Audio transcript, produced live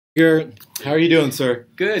Yeager, how are you doing, sir?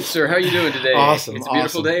 Good, sir. How are you doing today? Awesome. It's a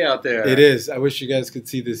beautiful day out there. It is. I wish you guys could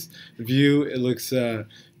see this view. It looks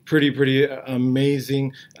pretty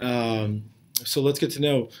amazing. So let's get to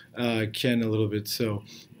know Ken a little bit. So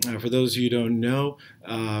for those of you who don't know,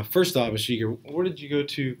 first off, Yeager, where did you go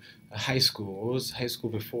to high school? What was high school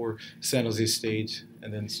before San Jose State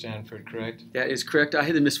and then Stanford, correct? That is correct. I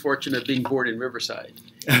had the misfortune of being born in Riverside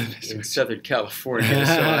in Southern California.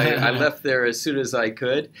 So I left there as soon as I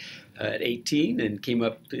could at 18 and came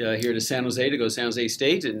up here to San Jose to go to San Jose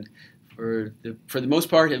State, and for the most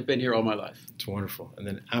part have been here all my life. It's wonderful. And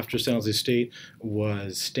then after San Jose State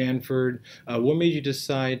was Stanford. What made you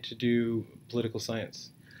decide to do political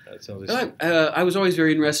science? I was always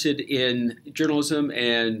very interested in journalism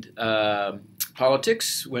and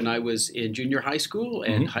politics when I was in junior high school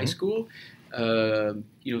and high school.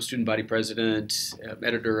 Student body president,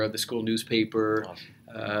 editor of the school newspaper.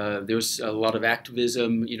 There was a lot of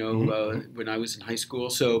activism, when I was in high school.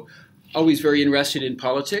 So always very interested in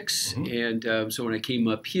politics. And so when I came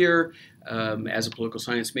up here as a political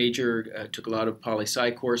science major, took a lot of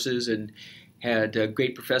poli-sci courses and had a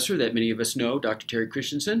great professor that many of us know, Dr. Terry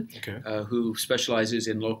Christensen, who specializes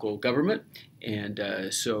in local government. And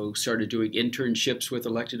so started doing internships with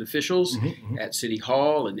elected officials at City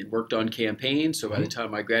Hall, and then worked on campaigns. So by the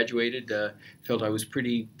time I graduated, felt I was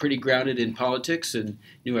pretty grounded in politics and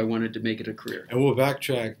knew I wanted to make it a career. And we'll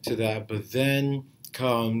backtrack to that, but then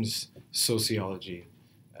comes sociology.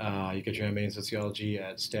 You got your MA in sociology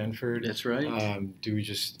at Stanford. That's right.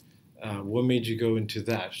 What made you go into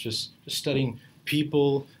that? Just studying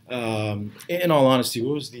people. In all honesty,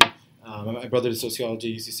 what was the? My brother did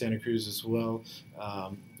sociology at UC Santa Cruz as well.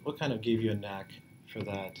 What kind of gave you a knack for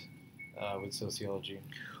that with sociology?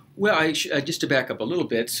 Well, just to back up a little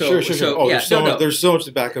bit. Sure. Oh, yeah, there's so much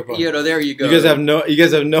to back up on. There you go. You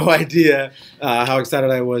guys have no idea how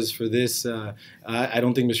excited I was for this. I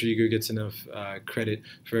don't think Mr. Yeager gets enough credit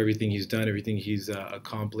for everything he's done, everything he's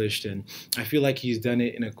accomplished, and I feel like he's done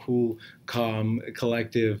it in a cool, calm,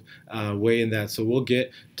 collective way in that. So we'll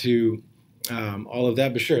get to all of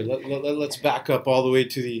that, but sure, let's back up all the way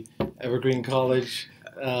to the Evergreen College.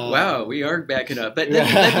 Wow, we are backing up. But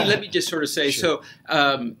let me just sort of say, sure.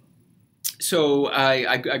 So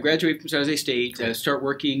I graduated from San Jose State, start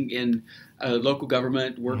working in local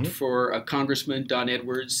government, worked for Congressman Don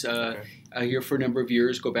Edwards here for a number of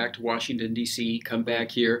years, go back to Washington, D.C., come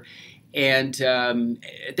back here. And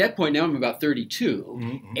at that point, now I'm about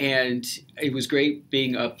 32, and it was great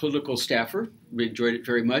being a political staffer. We enjoyed it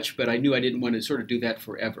very much, but I knew I didn't want to sort of do that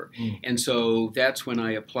forever. And so that's when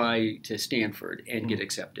I applied to Stanford and get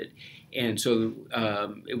accepted. And so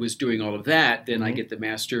it was doing all of that. Then I get the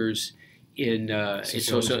master's in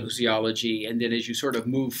sociology, and then as you sort of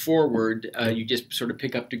move forward, you just sort of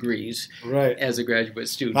pick up degrees as a graduate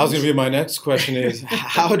student. That was going to be my next question is,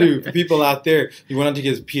 how do people out there, you went on to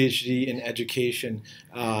get a PhD in education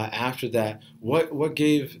after that, what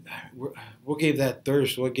gave that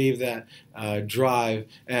thirst, what gave that drive?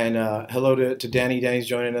 And hello to Danny. Danny's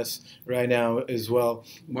joining us right now as well.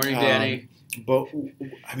 Morning, Danny. But,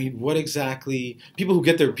 I mean, what exactly, people who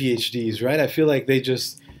get their PhDs, right, I feel like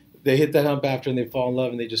they hit that hump after and they fall in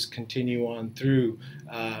love and they just continue on through.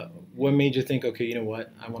 What made you think, okay, you know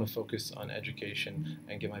what, I want to focus on education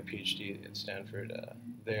and get my PhD at Stanford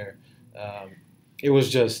there? It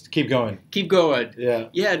was just keep going. Keep going. Yeah.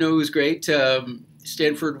 Yeah, no, it was great.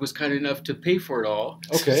 Stanford was kind enough to pay for it all.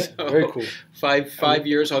 Okay, so very cool. Five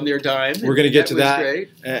years on their dime. We're going to get to that.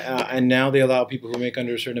 Great. And now they allow people who make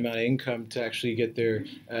under a certain amount of income to actually get their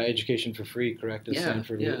education for free, correct, at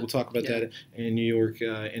Stanford. We'll talk about that in New York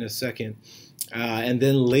in a second. And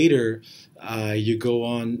then later, you go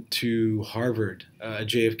on to Harvard, a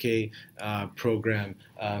JFK program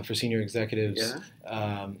for senior executives.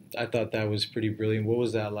 I thought that was pretty brilliant. What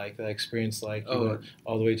was that like, that experience like? You went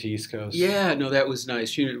all the way to East Coast. Yeah, no, that was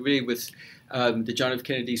nice. Really with the John F.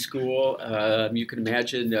 Kennedy School, you can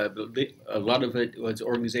imagine a lot of it was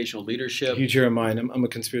organizational leadership. Huge hero of mine. I'm a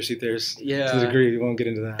conspiracy theorist to the degree. We won't get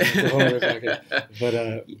into that. It's a whole other second.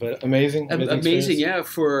 But amazing. Amazing, yeah,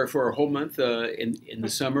 for a whole month in the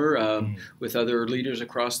summer with other leaders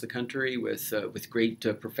across the country, with great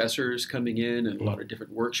professors coming in and a lot of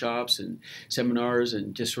different workshops and seminars,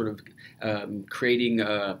 and just sort of creating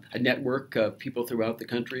a network of people throughout the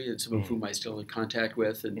country, and some of whom I still in contact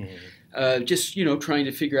with, and just trying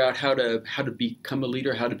to figure out how to become a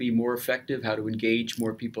leader, how to be more effective, how to engage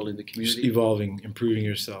more people in the community. Just evolving, improving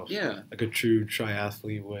yourself. Yeah, like a true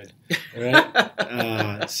triathlete would.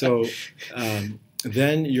 Right.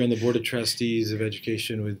 Then you're on the board of trustees of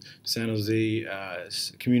education with San Jose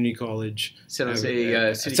Community College, San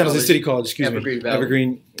Jose City College, excuse Evergreen me, Valley.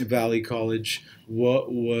 Evergreen Valley College.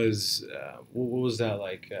 What was that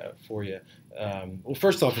like for you? Well,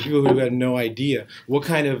 first off, for people who had no idea, what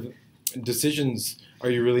kind of decisions are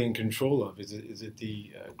you really in control of? Is it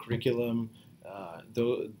the curriculum?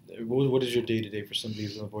 What is your day-to-day for somebody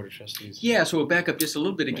who's on the board of trustees? Yeah, so we'll back up just a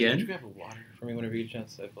little bit again. Could you grab a water for me whenever you get a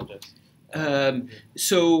chance? I apologize.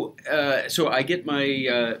 So I get my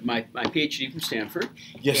PhD from Stanford.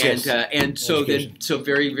 Yes, and so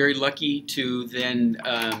very, very lucky to then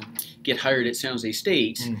get hired at San Jose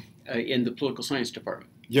State in the political science department.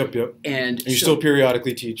 Yep. And you still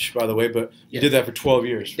periodically teach, by the way, but you did that for 12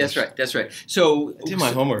 years. That's right. So I did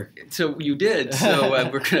my homework. So you did. So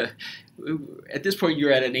we're gonna. At this point,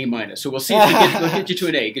 you're at an A-, so we'll see if we'll get you to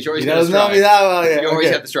an A because you're always got to strive. You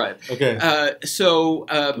always have to strive. Okay.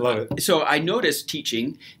 Love it. So I noticed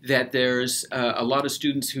teaching that there's a lot of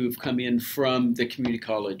students who have come in from the community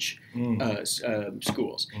college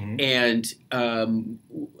schools, and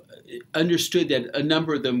understood that a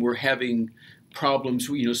number of them were having problems,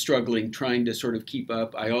 struggling, trying to sort of keep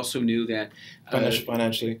up. I also knew that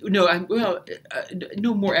financially.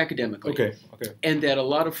 No, more academically. Okay. And that a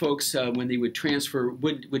lot of folks, when they would transfer,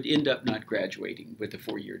 would end up not graduating with a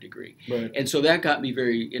 4-year degree. Right. And so that got me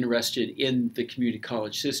very interested in the community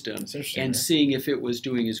college system and seeing if it was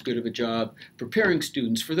doing as good of a job preparing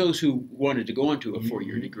students for those who wanted to go on to a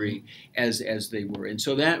 4-year degree as they were. And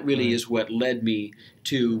so that really is what led me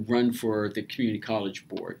to run for the community college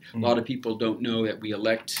board. A lot of people don't know that we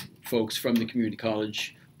elect folks from the community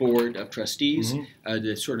college board of trustees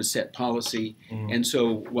to sort of set policy. And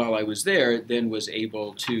so while I was there, then was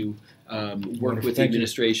able to work with the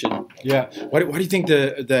administration. Yeah. Why do you think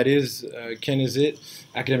that is, Ken? Is it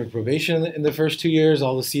academic probation in the first 2 years,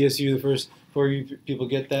 all the CSU, the first 4 years people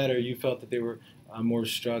get that, or you felt that they were more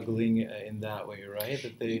struggling in that way, right?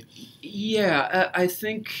 That they. Yeah, I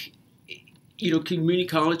think. Community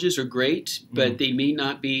colleges are great, but they may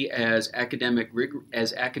not be as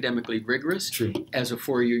academically rigorous as a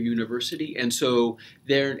 4-year university. And so,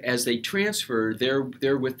 as they transfer,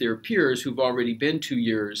 they're with their peers who've already been 2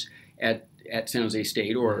 years at San Jose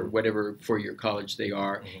State or whatever 4-year college they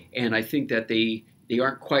are. And I think that they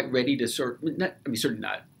aren't quite ready to certainly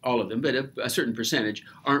not all of them, but a certain percentage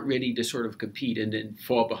aren't ready to sort of compete and then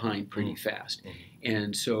fall behind pretty fast.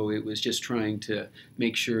 And so it was just trying to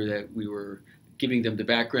make sure that we were giving them the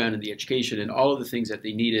background and the education and all of the things that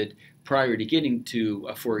they needed prior to getting to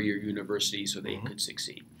a 4-year university so they could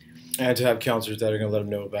succeed. And to have counselors that are going to let them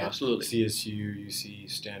know about Absolutely. CSU, UC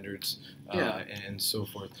standards, and so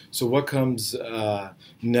forth. So what comes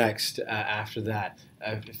next after that?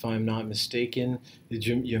 If I'm not mistaken,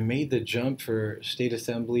 you made the jump for state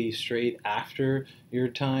assembly straight after your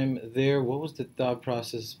time there. What was the thought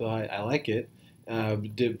process behind? I like it.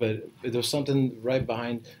 But there was something right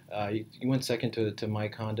behind. You went second to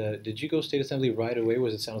Mike Honda. Did you go state assembly right away, or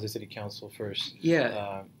was it San Jose City Council first?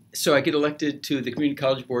 Yeah. So I get elected to the community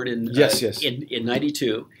college board in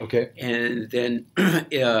 '92. Okay. And then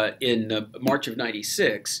in March of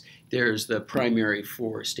 '96, there's the primary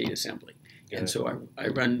for state assembly. And so I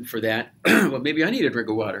run for that. Well, maybe I need a drink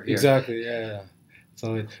of water here. Exactly. Yeah.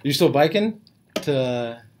 So you still biking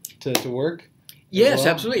to work? Yes,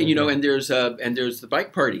 absolutely. And there's the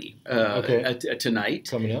bike party tonight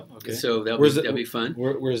coming up. Okay, so that'll be fun.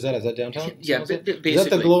 Where is that? Is that downtown? Yeah, basically. Is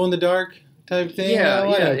that the glow in the dark type thing? Yeah,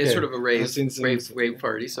 Okay. It's sort of a rave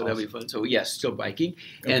party, so that'll be fun. So yes, still biking,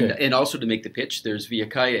 and also to make the pitch, there's Via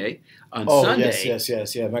Calle on Sunday. Yes,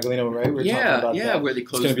 Magdalena, right? We're talking about that. Where they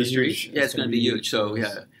close the street. Huge. Yeah, it's going to be huge. So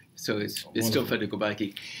yeah. So it's still fun to go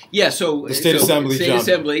biking. Yeah, so the state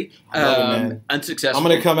assembly, unsuccessful. I'm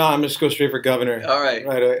going to come out. I'm just go straight for governor. All right.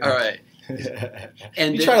 All right.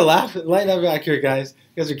 And you try to lighten up back here, guys.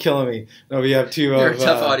 You guys are killing me. No, we have two. You're a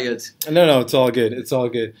tough audience. No, it's all good. It's all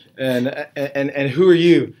good. And who are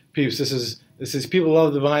you, peeps? This is people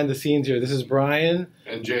love the behind the scenes here. This is Brian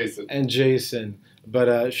and Jason.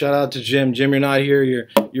 But shout out to Jim. Jim, you're not here.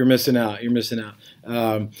 You're missing out.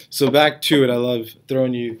 So back to it. I love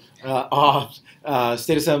throwing you off.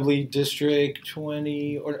 State Assembly District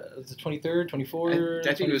 20 or the 23rd, 24th?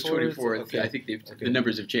 I think it was 24th. Okay. I think the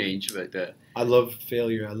numbers have changed, but I love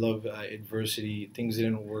failure. I love adversity. Things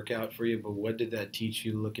didn't work out for you, but what did that teach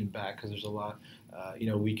you looking back? Because there's a lot.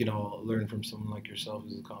 We can all learn from someone like yourself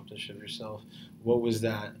who's accomplished it yourself. What was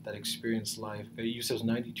that experience like? You said it was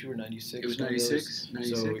 92 or 96? It was 96.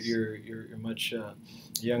 So you're much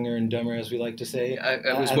younger and dumber, as we like to say. right?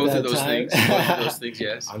 I was both of those things. Both of those things,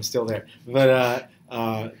 yes. I'm still there. But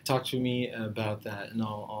talk to me about that. In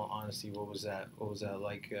all honesty, what was that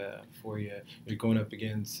like for you? You're going up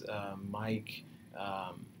against Mike.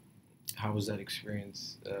 How was that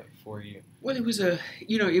experience for you? Well, it was a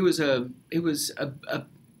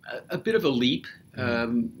bit of a leap.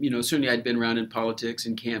 Certainly I'd been around in politics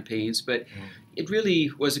and campaigns, but it really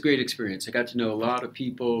was a great experience. I got to know a lot of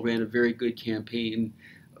people, ran a very good campaign,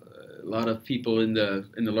 a lot of people in the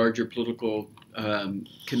larger political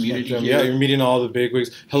community here. Yeah, you're meeting all the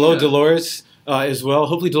bigwigs. Hello, Dolores, as well.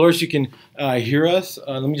 Hopefully, Dolores, you can hear us.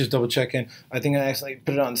 Let me just double check in. I think I accidentally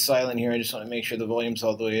put it on silent here. I just want to make sure the volume's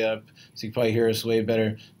all the way up, so you can probably hear us way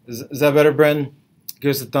better. Is that better, Bren?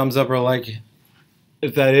 Give us a thumbs up or a like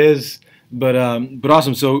if that is. But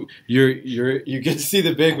awesome. So you get to see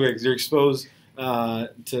the bigwigs. You're exposed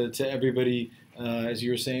to everybody, as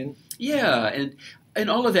you were saying. Yeah, and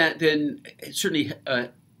all of that then certainly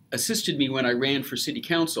assisted me when I ran for city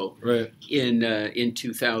council in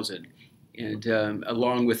 2000, and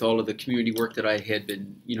along with all of the community work that I had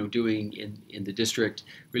been doing in the district,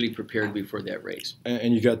 really prepared me for that race.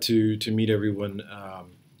 And you got to meet everyone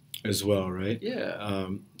as well, right? Yeah.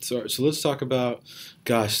 So let's talk about,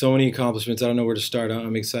 gosh, so many accomplishments. I don't know where to start.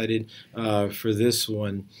 I'm excited for this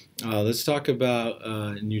one. Let's talk about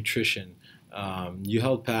nutrition. You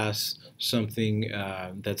helped pass something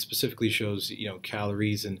that specifically shows,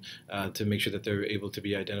 calories and to make sure that they're able to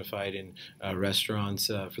be identified in restaurants.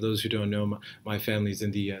 For those who don't know, my family's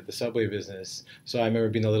in the Subway business, so I remember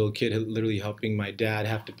being a little kid, literally helping my dad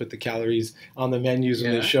have to put the calories on the menus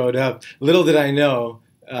when they showed up. Little did I know.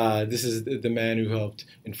 This is the man who helped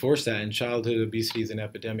enforce that, and childhood obesity is an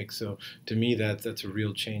epidemic. So to me, that's a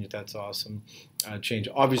real change. That's awesome change.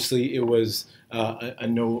 Obviously, it was a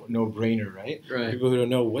no-brainer, right? Right. People who don't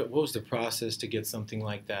know, what was the process to get something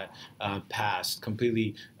like that passed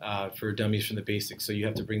completely for dummies from the basics? So you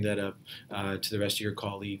have to bring that up to the rest of your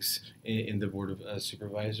colleagues in the board of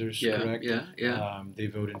supervisors, correct? Yeah. They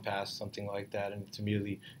voted and passed something like that, and it's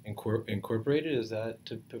immediately incorporated. Is that,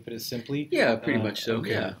 to put it simply? Yeah, pretty much so.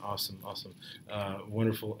 Okay. Yeah. Awesome.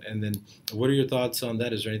 Wonderful. And then what are your thoughts on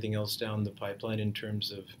that? Is there anything else down the pipeline in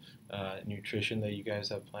terms of nutrition that you guys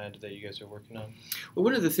have planned, that you guys are working on? Well,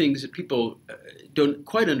 one of the things that people don't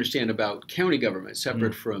quite understand about county government,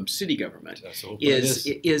 separate from city government, so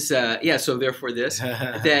therefore this,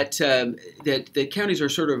 that counties are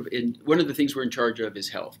sort of one of the things we're in charge of is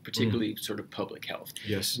health, particularly sort of public health.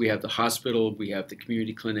 Yes. We have the hospital, we have the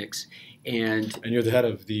community clinics, and you're the head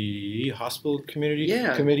of the hospital community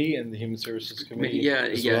committee and the human services committee.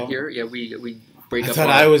 We break up.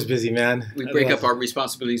 I was busy, man. We break up our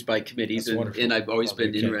responsibilities by committees, and I've always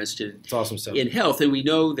been interested in health. And we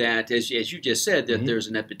know that, as you just said, that there's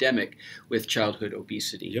an epidemic with childhood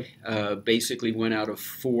obesity. Yep. Basically, 1 out of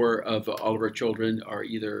 4 of all of our children are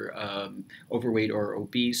either overweight or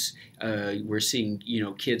obese. We're seeing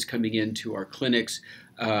kids coming into our clinics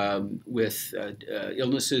with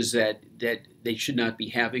illnesses that they should not be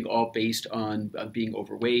having, all based on being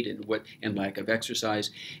overweight and lack of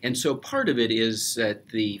exercise. And so part of it is that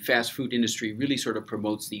the fast food industry really sort of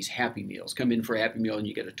promotes these happy meals. Come in for a happy meal and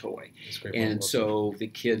you get a toy. And so the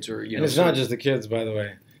kids are, and it's not just the kids, by the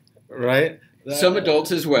way, right? Some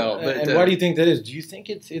adults as well. But, and why do you think that is? Do you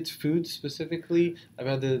think it's food specifically? I've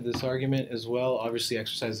had this argument as well. Obviously,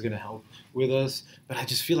 exercise is going to help with us, but I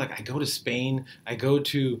just feel like I go to Spain, I go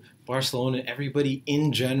to Barcelona, everybody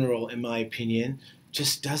in general, in my opinion,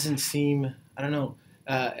 just doesn't seem, I don't know,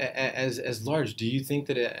 as large. Do you think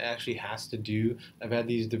that it actually has to do, I've had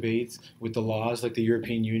these debates with the laws, like the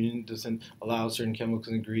European Union doesn't allow certain chemicals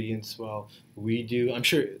and ingredients, well, we do. I'm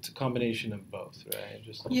sure it's a combination of both, right?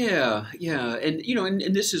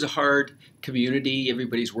 And this is a hard community.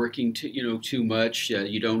 Everybody's working too much.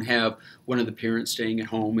 You don't have one of the parents staying at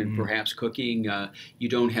home and perhaps cooking. You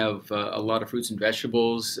don't have a lot of fruits and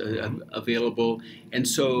vegetables available. And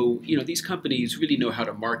so, these companies really know how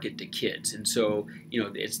to market to kids. And so,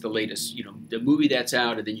 it's the latest, the movie that's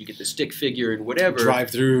out, and then you get the stick figure and whatever.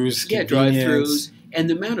 Drive-thrus. Yeah, drive-thrus. And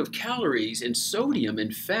the amount of calories and sodium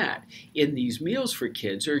and fat in these meals for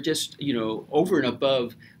kids are just, over and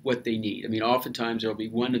above what they need. I mean, oftentimes there'll be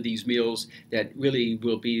one of these meals that really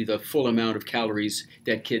will be the full amount of calories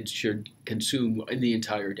that kids should consume in the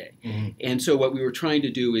entire day. And so what we were trying to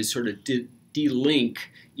do is sort of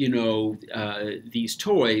de-link, these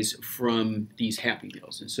toys from these Happy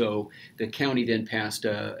Meals. And so the county then passed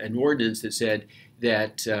an ordinance that said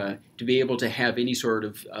that to be able to have any sort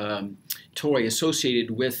of toy associated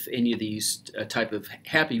with any of these type of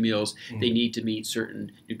Happy Meals, they need to meet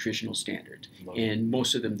certain nutritional standards. And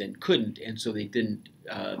most of them then couldn't, and so they didn't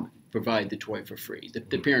provide the toy for free.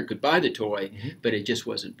 The parent could buy the toy, but it just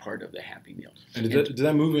wasn't part of the Happy Meal. And did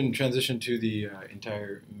that move and transition to the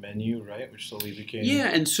entire menu, right? Which slowly became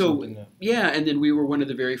and then we were one of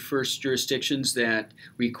the very first jurisdictions that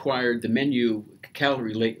required the menu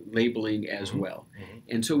calorie labeling as well.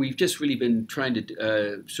 And so we've just really been trying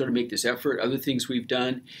to sort of make this effort. Other things we've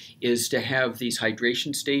done is to have these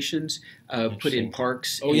hydration stations put in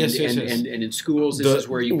parks and in schools. This is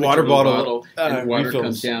where you put water your bottle and the water refills.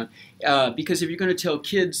 comes down. Because if you're going to tell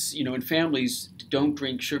kids, and families, don't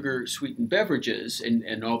drink sugar-sweetened beverages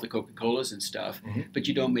and all the Coca-Colas and stuff, but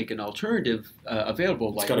you don't make an alternative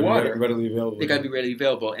available like water. Readily available. They got to be readily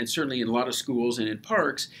available. And certainly in a lot of schools and in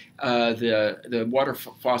parks, the water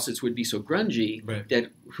faucets would be so grungy that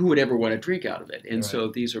who would ever want to drink out of it? And so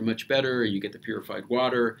these are much better. You get the purified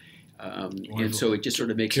water. And so it just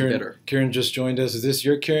sort of makes it better. Karen just joined us. Is this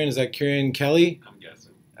your Karen? Is that Karen Kelly? I'm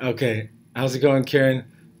guessing. Okay. How's it going, Karen?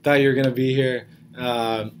 Thought you were going to be here.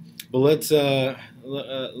 But let's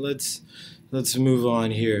move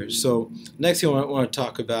on here. So next thing I want to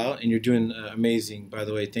talk about, and you're doing amazing, by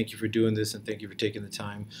the way. Thank you for doing this, and thank you for taking the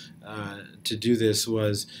time to do this.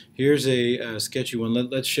 Here's a sketchy one.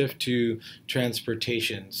 Let's shift to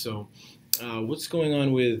transportation. So what's going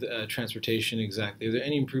on with transportation exactly? Are there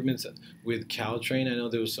any improvements with Caltrain? I know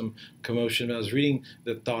there was some commotion. I was reading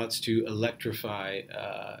the thoughts to electrify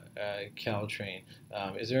Caltrain.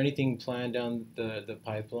 Is there anything planned down the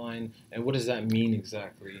pipeline? And what does that mean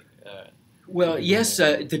exactly? Well, yes.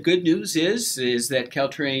 The good news is that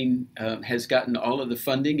Caltrain has gotten all of the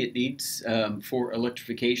funding it needs for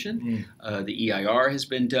electrification. The EIR has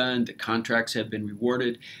been done. The contracts have been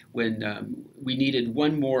rewarded. When we needed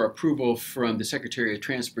one more approval from the Secretary of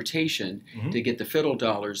Transportation to get the federal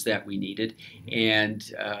dollars that we needed, and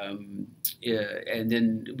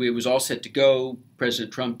then it was all set to go.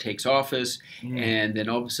 President Trump takes office, and then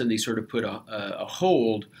all of a sudden they sort of put a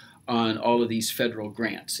hold on all of these federal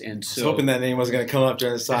grants. And so I was hoping that name wasn't going to come up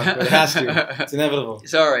during the talk, but it has to. It's inevitable.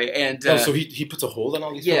 Sorry. And so he puts a hold on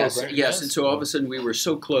all these federal grants? Yes. And so all of a sudden we were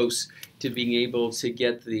so close to being able to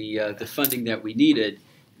get the funding that we needed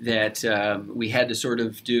that we had to sort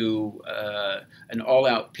of do an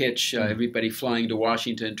all-out pitch, everybody flying to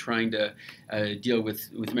Washington, trying to deal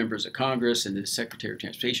with members of Congress and the Secretary of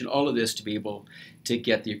Transportation, all of this to be able to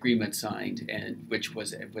get the agreement signed, and which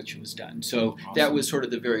was done. So that was sort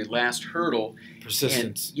of the very last hurdle.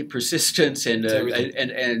 Persistence and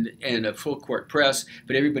a full court press,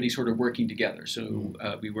 but everybody sort of working together. So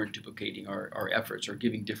we weren't duplicating our efforts or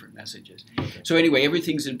giving different messages. So anyway,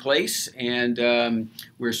 everything's in place, and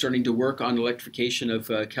we're starting to work on electrification of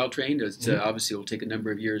Caltrain. Obviously, it will take a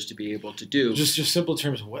number of years to be able to do. Just simple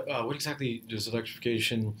terms. What exactly does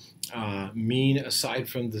electrification mean aside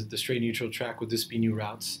from the straight neutral track? Would this be new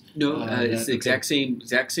routes? No, it's the exact same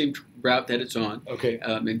route that it's on. Okay.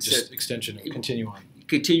 Just extension.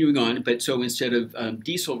 Continuing on, but so instead of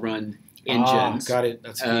diesel-run engines, got it.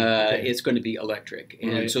 That's it's going to be electric,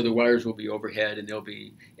 and so the wires will be overhead, and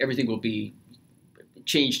everything will be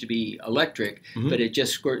changed to be electric, but it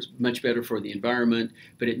just scores much better for the environment.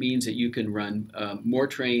 But it means that you can run more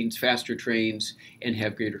trains, faster trains, and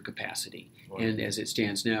have greater capacity. And as it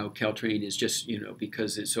stands now, Caltrain is just,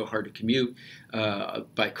 because it's so hard to commute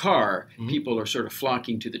by car, people are sort of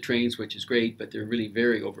flocking to the trains, which is great, but they're really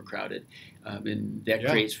very overcrowded. And that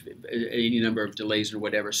creates any number of delays or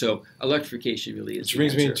whatever. So electrification really is. Which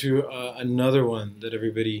brings me to another one that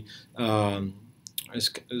everybody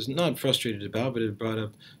is not frustrated about, but it brought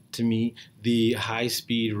up to me, the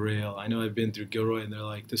high-speed rail. I know I've been through Gilroy, and they're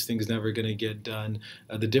like, this thing's never going to get done.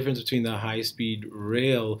 The difference between the high-speed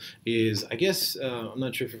rail is, I guess, I'm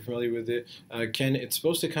not sure if you're familiar with it, Ken, it's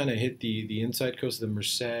supposed to kind of hit the inside coast of the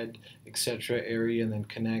Merced, etc. area and then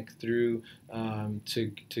connect through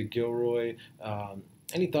to Gilroy.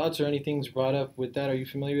 Any thoughts or anything brought up with that? Are you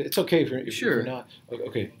familiar with it? It's okay if you're not.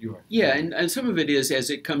 Okay, you are. Yeah, and some of it is as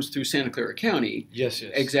it comes through Santa Clara County. Yes.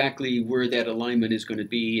 Exactly where that alignment is going to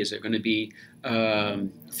be. Is it going to be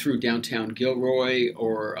through downtown Gilroy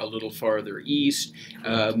or a little farther east?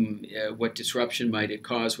 What disruption might it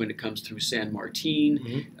cause when it comes through San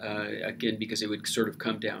Martin? Again, because it would sort of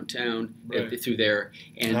come downtown through there.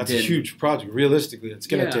 And that's a huge project. Realistically, it's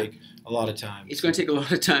going to take a lot of time. It's going to take a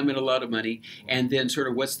lot of time and a lot of money. And then sort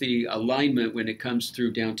of what's the alignment when it comes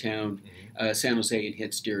through downtown San Jose and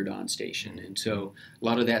hits Diridon Station. And so a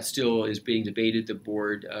lot of that still is being debated. The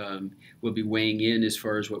board will be weighing in as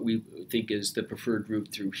far as what we think is the preferred route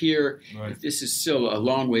through here. This is still a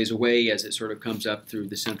long ways away as it sort of comes up through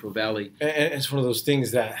the Central Valley. And it's one of those things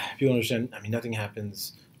that people understand. I mean, nothing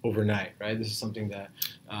happens overnight, right? This is something that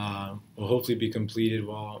will hopefully be completed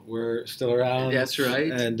while we're still around. That's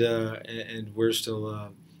right. And we're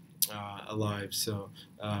still alive. So,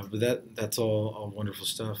 but that's all wonderful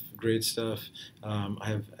stuff, great stuff. I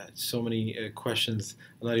have so many questions.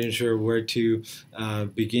 I'm not even sure where to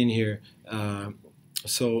begin here.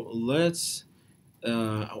 So let's.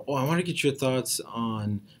 I want to get your thoughts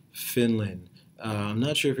on Finland. I'm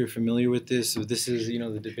not sure if you're familiar with this. So this is,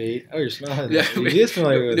 the debate. Oh, you're smiling. Yeah, He is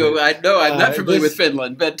familiar with it. No, I'm not familiar with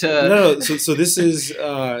Finland, but no. So this is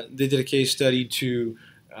they did a case study to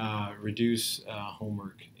reduce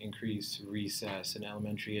homework, increase recess in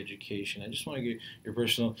elementary education. I just want to get your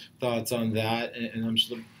personal thoughts on that. And I'm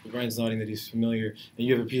just Brian's nodding that he's familiar. And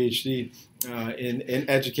you have a PhD in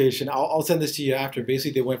education. I'll send this to you after.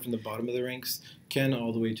 Basically, they went from the bottom of the ranks, Ken,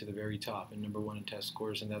 all the way to the very top and #1 in test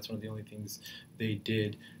scores. And that's one of the only things they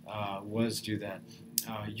did was do that.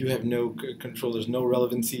 You have no control. There's no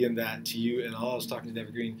relevancy in that to you at all. I was talking to the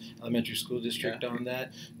Evergreen Elementary School District on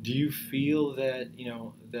that. Do you feel that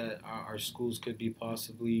that our schools could be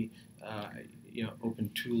possibly open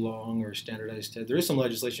too long or standardized? There is some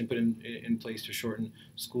legislation put in place to shorten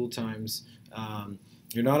school times.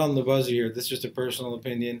 You're not on the buzzer here. This is just a personal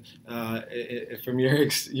opinion from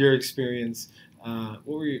your experience.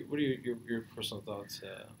 What are your personal thoughts?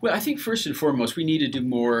 Well, I think first and foremost, we need to do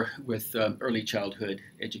more with early childhood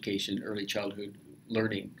education, early childhood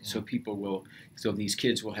learning, so these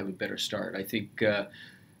kids will have a better start. I think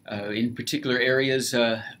in particular areas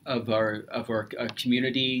of our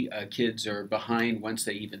community, kids are behind once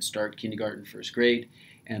they even start kindergarten, first grade,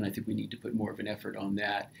 and I think we need to put more of an effort on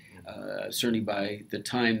that. Certainly by the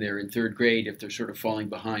time they're in third grade, if they're sort of falling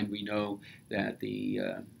behind, we know that the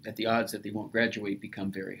odds that they won't graduate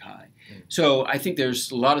become very high. So I think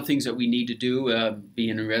there's a lot of things that we need to do, being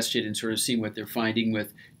interested in sort of seeing what they're finding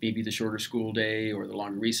with maybe the shorter school day or the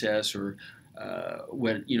longer recess or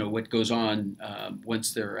what goes on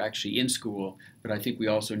once they're actually in school. But I think we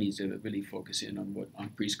also need to really focus in on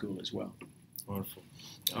preschool as well. Wonderful.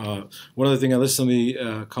 One other thing, I listed some of the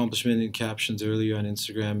accomplishment and captions earlier on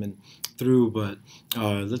Instagram and through, but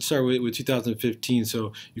let's start with 2015.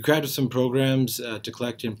 So you crafted some programs to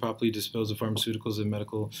collect and properly dispose of pharmaceuticals and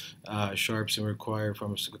medical sharps and require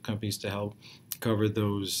pharmaceutical companies to help cover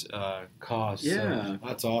those costs. Yeah. So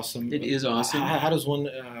that's awesome. It is awesome. How does one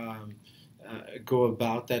go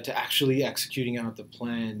about that to actually executing out the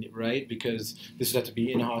plan, right? Because this would have to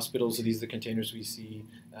be in hospitals, so these are the containers we see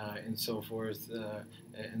and so forth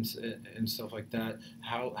and stuff like that.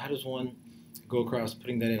 How does one go across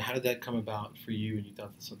putting that in? How did that come about for you? And you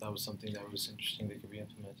thought that was something that was interesting that could be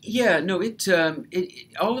implemented? Yeah, no,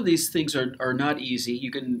 all of these things are not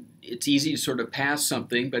easy. It's easy to sort of pass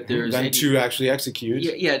something, but there's to actually execute.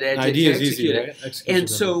 Yeah, the idea is easy, right? And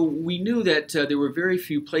so we knew that there were very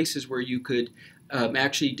few places where you could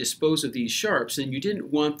actually dispose of these sharps, and you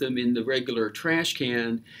didn't want them in the regular trash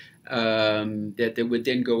can. That they would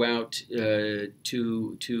then go out to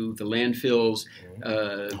the landfills,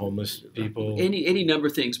 homeless people, any number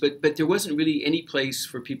of things. But there wasn't really any place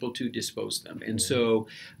for people to dispose of them, and so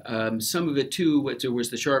some of it too. There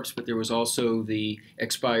was the sharps, but there was also the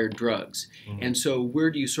expired drugs. And so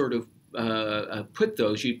where do you sort of put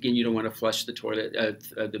those? You don't want to flush the toilet,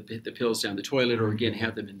 the pills down the toilet, or again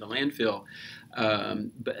have them in the landfill.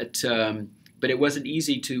 But it wasn't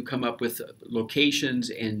easy to come up with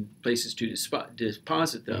locations and places to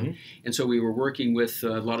deposit them. And so we were working with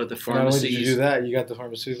a lot of the pharmacies. Not only did you do that, you got the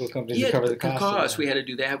pharmaceutical companies to cover the cost. We had to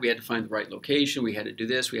do that. We had to find the right location. We had to do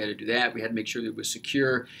this. We had to do that. We had to make sure that it was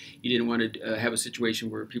secure. You didn't want to have a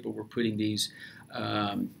situation where people were putting these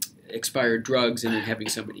expired drugs and then having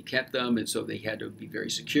somebody kept them, and so they had to be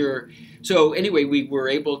very secure. So anyway, we were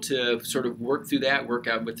able to sort of work through that, work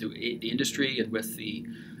out with the industry and with the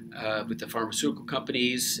pharmaceutical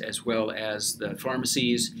companies as well as the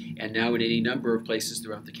pharmacies, and now in any number of places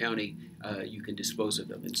throughout the county, you can dispose of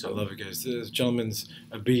them. And so I love it, guys. This gentleman's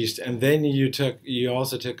a beast. And then you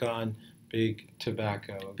also took on Big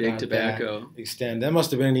Tobacco. Big Tobacco. Extend. That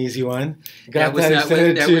must have been an easy one. That was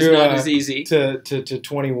not as easy. To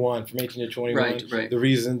 21, from 18 to 21. Right. The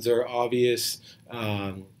reasons are obvious.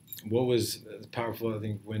 What was powerful, I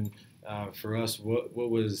think, when for us, what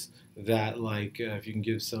was that like? If you can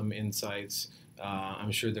give some insights,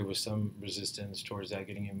 I'm sure there was some resistance towards that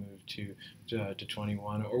getting it moved to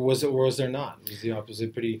 21, or was there not? Was the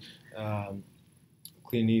opposite pretty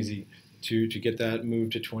clean and easy to get that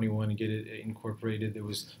moved to 21 and get it incorporated? There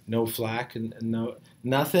was no flack and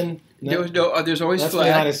nothing. There's always Let's flack.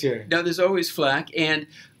 be honest here. No, there's always flack, and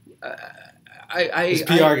These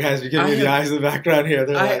PR guys are giving me the eyes in the background here.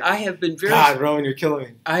 They're like, I have been very. God, Roman, you're killing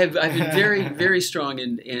me. I've been very, very strong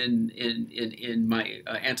in my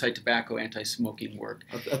anti-tobacco, anti-smoking work.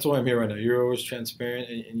 That's why I'm here right now. You're always transparent,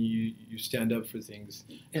 and you stand up for things.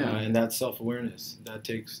 And that's self-awareness. That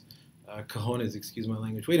takes cojones, excuse my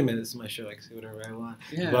language. Wait a minute, this is my show. I can say whatever I want.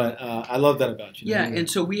 Yeah. But I love that about you. And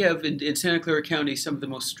so we have in Santa Clara County some of the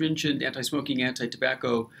most stringent anti-smoking,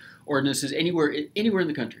 anti-tobacco ordinances anywhere in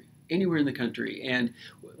the country. Anywhere in the country. And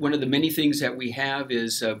one of the many things that we have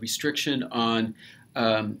is a restriction on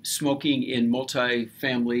smoking in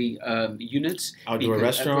multi-family units, outdoor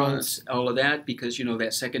restaurants, all of that, because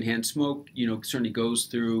that secondhand smoke certainly goes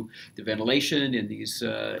through the ventilation in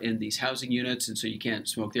these housing units, and so you can't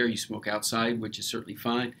smoke there. You smoke outside, which is certainly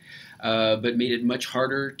fine, but made it much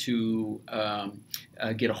harder to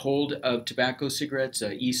get a hold of tobacco cigarettes,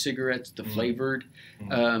 e-cigarettes, the flavored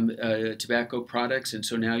tobacco products, and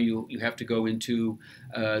so now you have to go into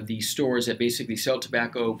the stores that basically sell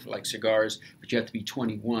tobacco like cigars, but you have to be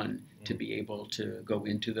 21 to be able to go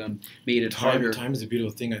into them. Made it harder. Time is a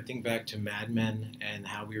beautiful thing. I think back to Mad Men and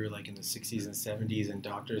how we were like in the 60s and 70s, and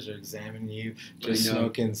doctors are examining you just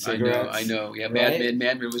smoking cigarettes. I know. Yeah, right?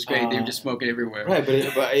 Mad Men was great. They were just smoking everywhere. Right, but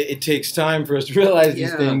it takes time for us to realize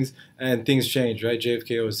these things, and things change, right?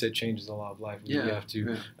 JFK always said change is the law of life. We have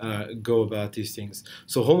to go about these things.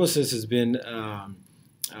 So homelessness has been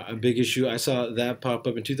a big issue. I saw that pop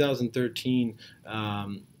up in 2013.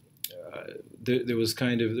 There was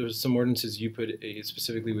some ordinances you put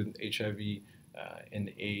specifically with HIV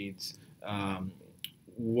and AIDS.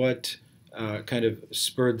 What kind of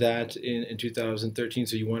spurred that in 2013?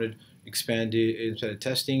 So you wanted expanded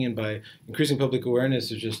testing, and by increasing public awareness,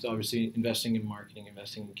 there's just obviously investing in marketing,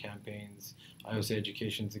 investing in campaigns. I would say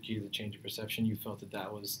education is the key to the change of perception. You felt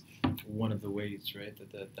that was one of the ways, right?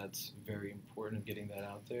 That's very important, getting that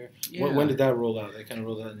out there. Yeah. When did that roll out? They kind of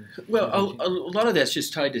rolled out in a lot of that's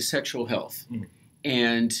just tied to sexual health.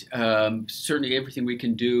 And certainly everything we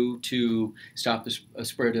can do to stop the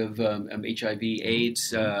spread of HIV,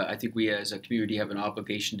 AIDS, I think we as a community have an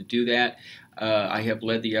obligation to do that. I have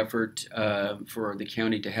led the effort for the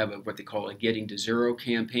county to have what they call a Getting to Zero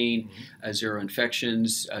campaign, zero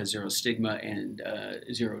infections, zero stigma, and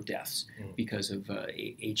zero deaths because of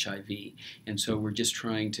HIV. And so we're just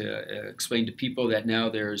trying to explain to people that now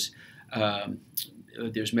there's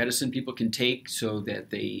medicine people can take so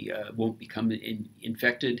that they won't become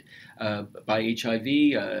infected by HIV.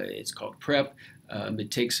 It's called PrEP.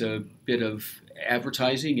 It takes a bit of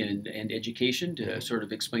advertising and education to sort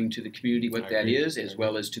of explain to the community what that is, as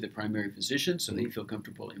well as to the primary physician, so they feel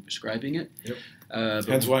comfortable in prescribing it. Yep.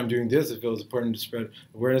 Hence why I'm doing this. I feel it's important to spread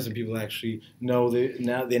awareness, and people actually know they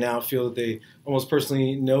now feel that they almost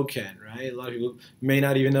personally know Ken, right? A lot of people may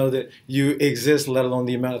not even know that you exist, let alone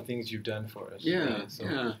the amount of things you've done for us. Yeah. Right?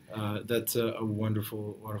 So that's a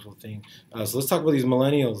wonderful, wonderful thing. So let's talk about these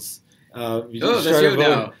millennials.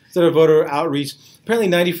 Started voter outreach. Apparently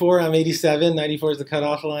 94, I'm 87. 94 is the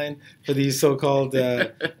cutoff line for these so-called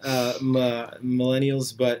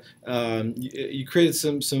millennials. But you created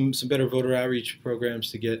some better voter outreach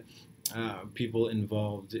programs to get people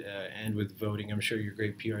involved and with voting. I'm sure your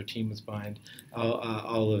great PR team was behind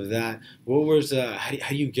all of that. What was how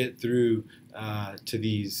do you get through to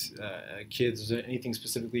these kids? Is there anything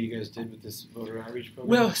specifically you guys did with this voter outreach program?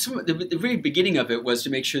 Well, the very beginning of it was to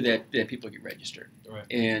make sure that people get registered. Right.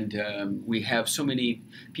 And we have so many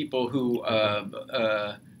people who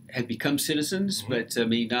had become citizens but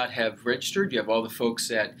may not have registered. You have all the folks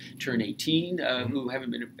that turn 18 who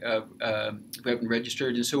haven't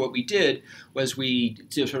registered. And so what we did was we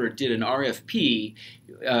sort of did an RFP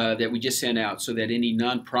that we just sent out so that any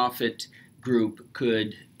nonprofit group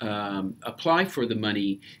could apply for the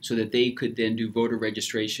money so that they could then do voter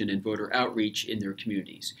registration and voter outreach in their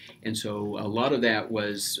communities. And so a lot of that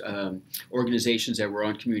was organizations that were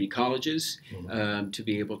on community colleges to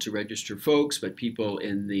be able to register folks, but people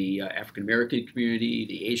in the African American community,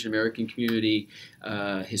 the Asian American community,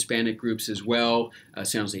 Hispanic groups as well,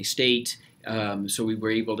 San Jose State. So we were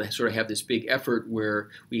able to sort of have this big effort where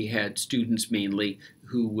we had students mainly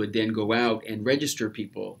who would then go out and register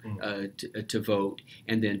people to vote,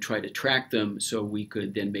 and then try to track them so we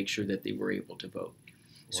could then make sure that they were able to vote.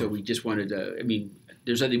 So we just wanted to,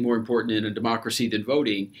 there's nothing more important in a democracy than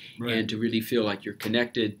voting, and to really feel like you're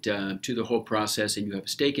connected to the whole process and you have a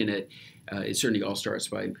stake in it. It certainly all starts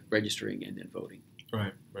by registering and then voting.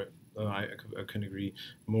 Right. I couldn't agree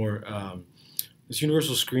more. This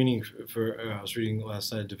universal screening for I was reading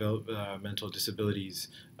last night, developmental disabilities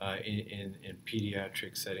in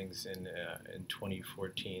pediatric settings in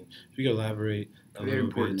 2014. If you could elaborate a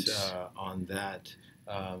little bit on that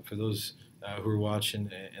for those who are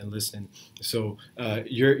watching and listening. So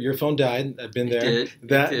your phone died. I've been there. It did.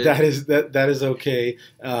 That is okay.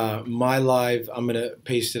 My live, I'm gonna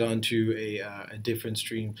paste it onto a different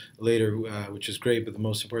stream later, which is great. But the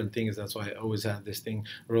most important thing is that's why I always have this thing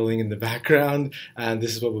rolling in the background, and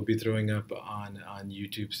this is what we'll be throwing up on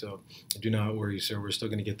YouTube. So do not worry, sir. We're still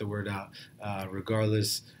gonna get the word out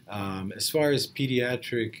regardless. As far as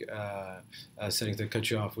pediatric settings, I cut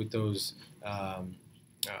you off with those.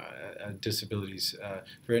 Disabilities.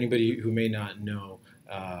 For anybody who may not know,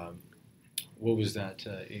 what was that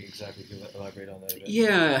exactly? Can you elaborate on that a bit?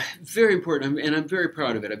 Yeah, very important, and I'm very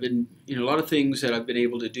proud of it. I've been, a lot of things that I've been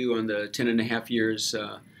able to do on the 10 and a half years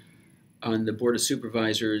on the Board of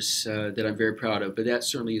Supervisors that I'm very proud of, but that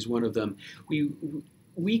certainly is one of them.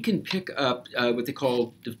 We can pick up what they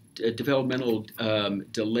call developmental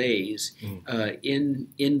delays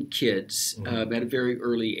in kids at a very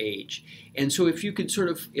early age. And so if you could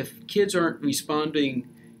if kids aren't responding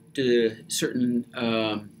to certain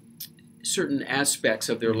aspects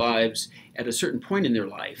of their lives at a certain point in their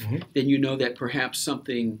life, then you know that perhaps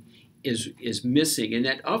something is missing. And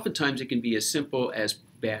that oftentimes it can be as simple as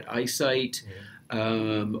bad eyesight,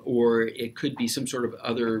 or it could be some sort of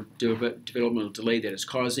other developmental delay that is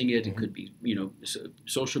causing it. It could be,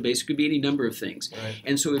 social based. It could be any number of things. Right.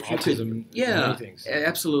 And so if Autism, you could,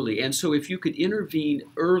 absolutely. And so if you could intervene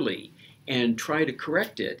early and try to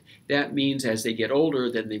correct it, that means as they get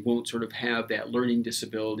older, then they won't sort of have that learning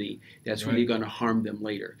disability that's really going to harm them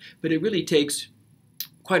later. But it really takes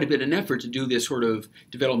quite a bit of effort to do this sort of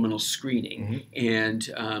developmental screening. And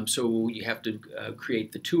so you have to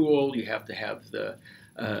create the tool, you have to have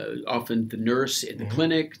often the nurse in the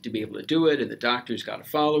clinic to be able to do it, and the doctor's got to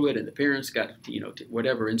follow it, and the parents got to,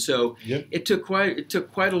 whatever. And so it took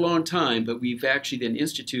quite a long time, but we've actually then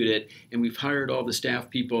instituted, and we've hired all the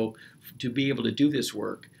staff people to be able to do this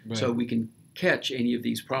work, so we can catch any of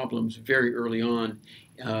these problems very early on,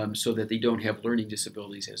 so that they don't have learning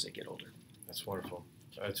disabilities as they get older. That's wonderful.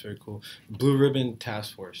 That's very cool. Blue Ribbon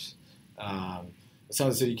Task Force. San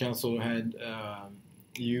Jose City Council had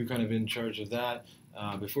you kind of in charge of that.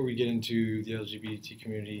 Before we get into the LGBT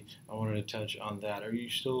community, I wanted to touch on that. Are you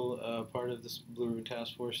still part of this Blue Ribbon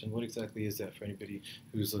Task Force, and what exactly is that for anybody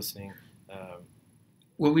who's listening?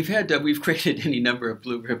 Well, we've created any number of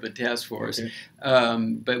Blue Ribbon Task Force,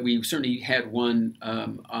 but we certainly had one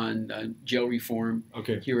on jail reform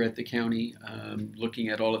here at the county, looking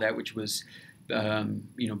at all of that, which was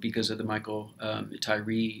because of the Michael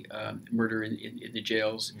Tyree murder in the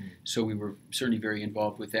jails. So we were certainly very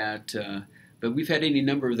involved with that. But we've had any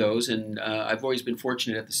number of those, and I've always been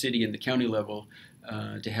fortunate at the city and the county level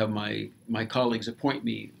to have my colleagues appoint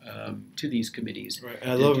me to these committees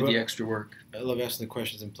and do the extra work. I love asking the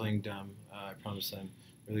questions and playing dumb. I promise I'm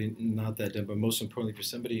really not that dumb. But most importantly, for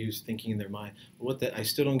somebody who's thinking in their mind, I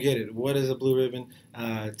still don't get it. What is a Blue Ribbon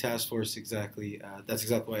Task Force exactly? That's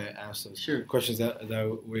exactly why I asked those questions. That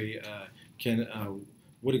way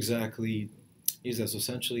what exactly is that? So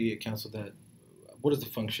essentially, a council that. What is the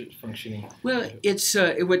functioning? Well, it's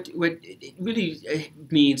what it really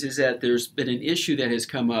means is that there's been an issue that has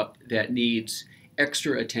come up that needs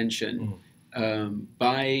extra attention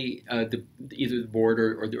by either the board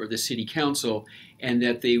or the city council, and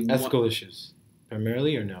that they ethical issues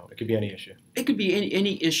primarily, or no? It could be any issue. It could be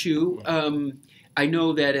any issue. I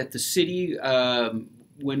know that at the city,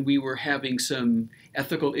 when we were having some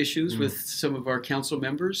ethical issues with some of our council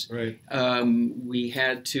members, we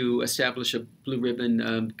had to establish a Blue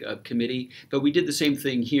Ribbon committee. But we did the same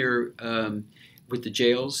thing here with the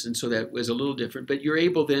jails, and so that was a little different. But you're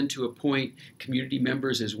able then to appoint community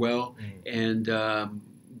members as well, and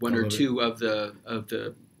one or two of the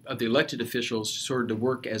elected officials sort of to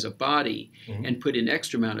work as a body and put in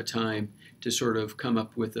extra amount of time to sort of come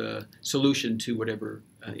up with a solution to whatever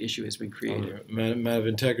issue has been created. Matter of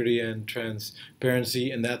integrity and transparency,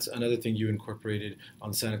 and that's another thing you incorporated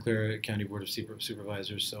on Santa Clara County Board of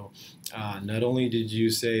Supervisors. So not only did you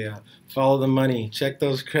say follow the money, check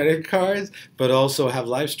those credit cards, but also have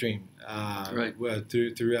live stream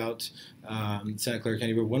throughout Santa Clara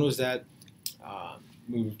County Board. When was that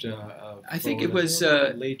moved? I think it was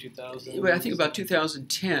late 2000. I think about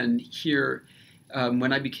 2010 here.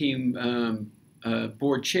 When I became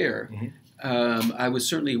board chair, I was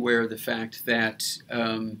certainly aware of the fact that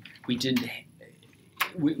we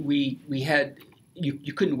had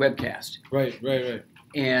you couldn't webcast. Right.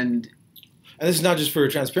 And And this is not just for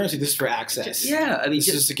transparency. This is for access. Yeah, I mean, this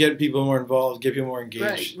is to get people more involved, get people more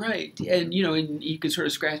engaged. Right. And and you can sort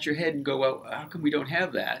of scratch your head and go, well, how come we don't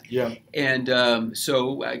have that? Yeah. And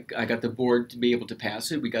so I got the board to be able to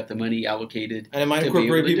pass it. We got the money allocated, and it might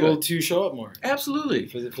incorporate people to show up more.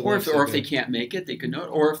 Absolutely. Or if they can't make it, they can know.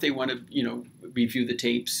 Or if they want to, review the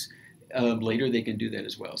tapes. Later they can do that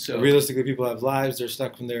as well. So realistically, people have lives. They're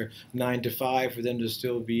stuck from their 9 to 5. For them to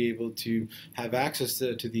still be able to have access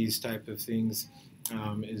to these type of things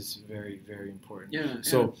is very, very important. Yeah.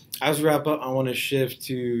 So as we wrap up, I want to shift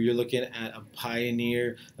to, you're looking at a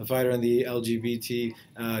pioneer, a fighter in the LGBT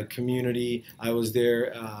community. I was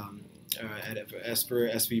there at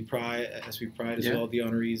SV Pride as well, the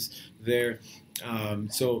honorees there.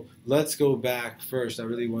 So let's go back first. I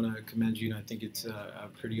really want to commend you, and I think it's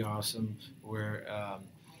pretty awesome where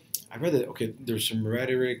I read that, there's some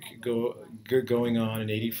rhetoric going on in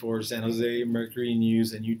 84 San Jose Mercury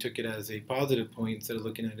News, and you took it as a positive point instead of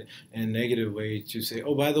looking at it in a negative way to say,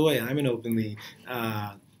 oh, by the way, I'm an openly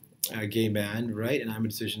gay man, right? And I'm a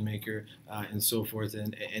decision maker and so forth,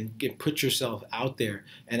 and put yourself out there.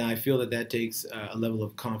 And I feel that takes a level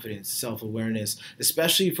of confidence, self-awareness,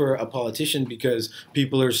 especially for a politician, because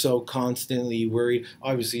people are so constantly worried.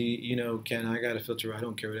 Obviously, Ken, I got a filter. I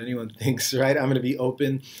don't care what anyone thinks, right? I'm going to be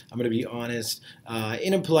open. I'm going to be honest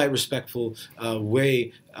in a polite, respectful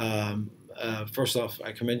way. First off,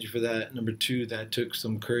 I commend you for that. Number 2, that took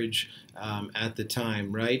some courage at the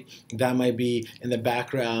time, right? That might be in the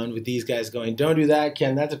background with these guys going, don't do that,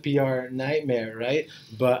 Ken, that's a PR nightmare, right?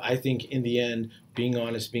 But I think in the end, being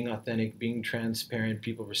honest, being authentic, being transparent,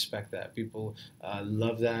 people respect that. People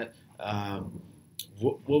love that.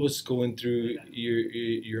 What was going through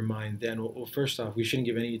your mind then? Well, first off, we shouldn't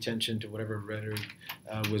give any attention to whatever rhetoric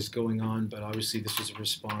was going on, but obviously this was a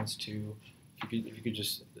response to, if you could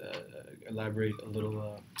just elaborate a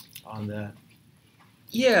little on that.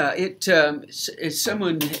 Yeah,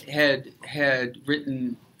 someone had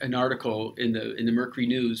written an article in the Mercury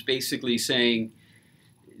News, basically saying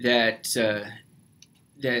that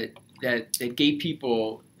that gay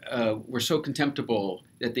people were so contemptible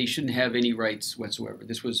that they shouldn't have any rights whatsoever.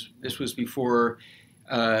 This was before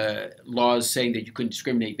laws saying that you couldn't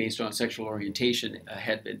discriminate based on sexual orientation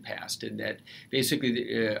had been passed, and that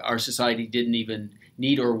basically our society didn't even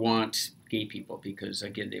need or want gay people because,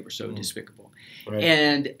 again, they were so despicable. Right.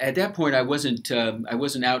 And at that point, I wasn't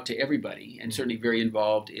out to everybody, and certainly very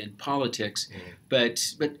involved in politics. But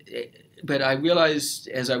I realized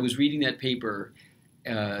as I was reading that paper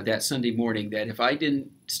that Sunday morning that if I didn't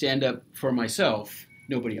stand up for myself,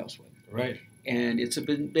 nobody else would. Right. And it's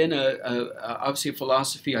been obviously a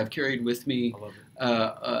philosophy I've carried with me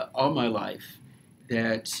all my life.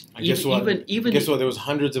 That guess what? There was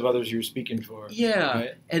hundreds of others you were speaking for. Yeah, right?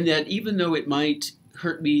 And that even though it might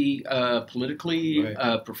hurt me politically,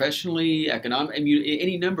 right, professionally, economically,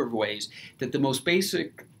 any number of ways, that the most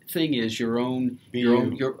basic thing is your own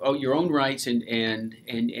rights and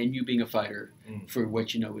you being a fighter for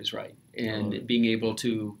what you know is right, and being able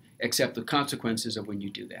to accept the consequences of when you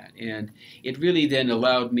do that. And it really then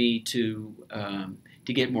allowed me to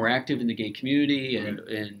get more active in the gay community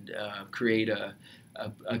and create a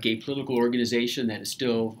gay political organization that is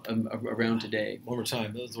still around today. One more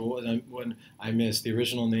time. That was the one I missed. The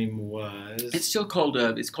original name was... It's still called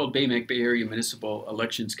BAMEC, Bay Area Municipal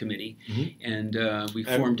Elections Committee, and we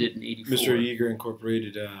formed it in 84. Mr. Yeager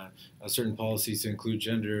incorporated certain policies to include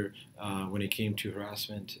gender when it came to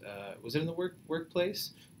harassment. Was it in the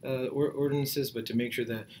workplace? Ordinances, but to make sure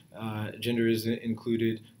that gender is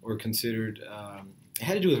included or considered. It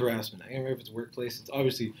had to do with harassment. I can't remember if it's workplace. It's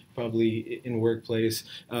obviously probably in workplace.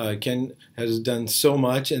 Ken has done so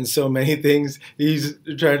much and so many things. He's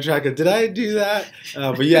trying to track it. Did I do that?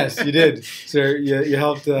 But yes, you did, sir. You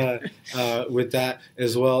helped with that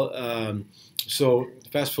as well. So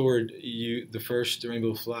fast forward, the first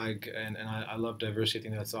rainbow flag, and I love diversity. I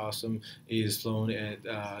think that's awesome. Is flown at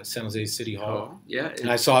San Jose City Hall. Oh, yeah. And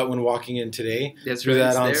I saw it when walking in today. That's threw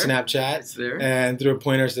right. that on there. Snapchat. It's there. And threw a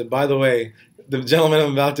pointer and said, by the way, the gentleman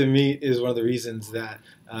I'm about to meet is one of the reasons that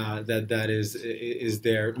that is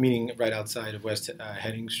there, meaning right outside of West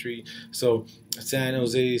Heading Street. So San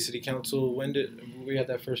Jose City Council, when did we had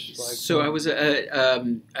that first flag? So I was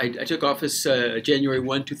I took office January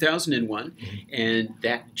 1, 2001, and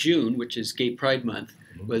that June, which is Gay Pride Month,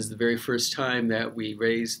 was the very first time that we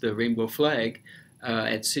raised the rainbow flag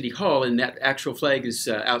at City Hall, and that actual flag is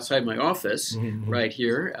outside my office right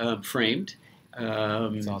here, framed.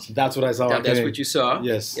 That's awesome. That's what I saw. That's what you saw.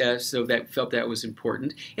 Yes. Yeah. So felt that was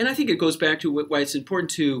important, and I think it goes back to why it's important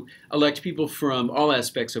to elect people from all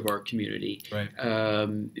aspects of our community, right?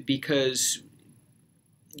 Because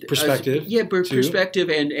perspective. Perspective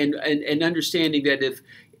and understanding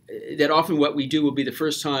that often what we do will be the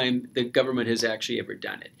first time the government has actually ever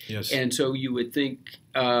done it. Yes. And so you would think,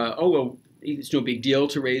 it's no big deal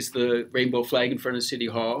to raise the rainbow flag in front of City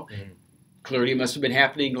Hall. Mm-hmm. Clearly, it must have been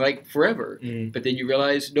happening like forever. Mm-hmm. But then you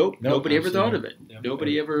realize, nobody ever thought of it. Yep.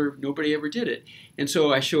 Nobody ever did it. And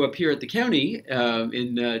so I show up here at the county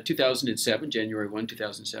in 2007, January 1,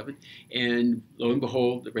 2007, and lo and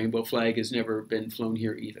behold, the rainbow flag has never been flown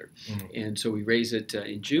here either. Mm-hmm. And so we raise it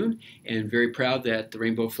in June, and very proud that the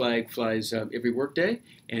rainbow flag flies every workday.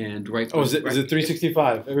 And is it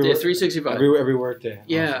 365? 365 every workday. Awesome.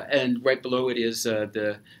 Yeah, and right below it is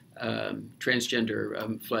the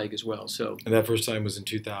transgender flag as well. So, and that first time was in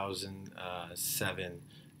 2007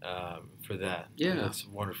 for that. Yeah, that's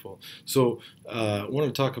wonderful. So I want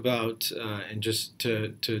to talk about and just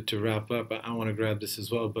to wrap up, I want to grab this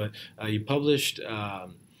as well. But you published.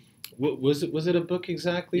 Was it a book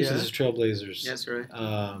exactly? Yeah. So this is Trailblazers. That's right.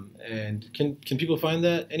 And can people find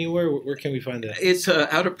that anywhere? Where can we find that? It's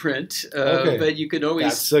out of print, but you can always.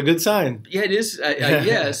 That's a good sign. Yeah, it is.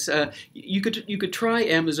 Yes, you could try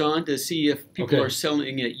Amazon to see if people are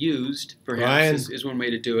selling it used. Perhaps Ryan, is one way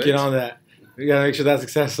to do it. Get on that. We gotta make sure that's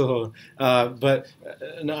accessible. But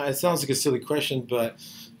no, it sounds like a silly question, but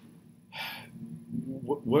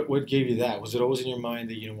what gave you that? Was it always in your mind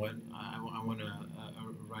that I want to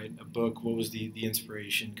write a book? What was the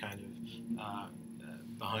inspiration kind of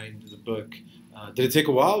behind the book? Did it take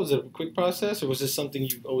a while? Was it a quick process, or was this something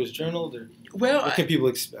you always journaled? Or what can people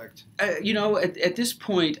expect? At this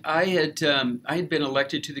point, I had been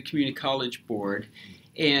elected to the community college board,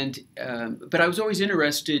 and but I was always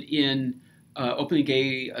interested in openly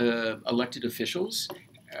gay elected officials.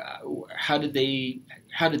 How did they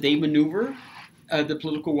maneuver the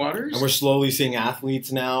political waters? And we're slowly seeing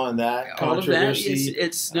athletes now, and that controversy. All of that,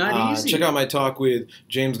 it's not easy. Check out my talk with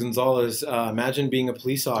James Gonzalez. Imagine being a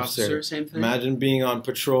police officer. Same thing. Imagine being on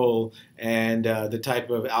patrol and the type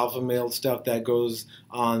of alpha male stuff that goes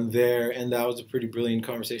on there. And that was a pretty brilliant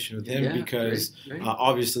conversation with him because great.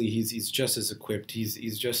 Obviously he's just as equipped.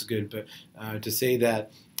 He's just as good. But to say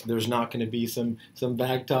that there's not going to be some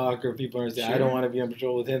back talk or people are going to say, I don't want to be on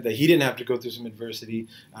patrol with him, that he didn't have to go through some adversity,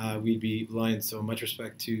 we'd be lying. So much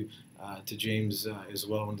respect to James as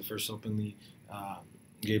well, one of the first openly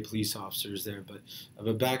gay police officers there.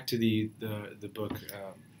 But back to the book.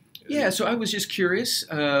 So I was just curious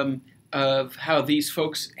of how these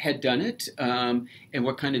folks had done it and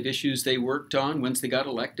what kind of issues they worked on once they got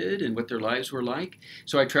elected and what their lives were like.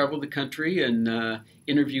 So I traveled the country and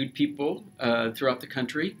interviewed people throughout the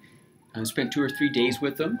country. I spent 2 or 3 days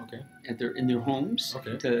with them in their homes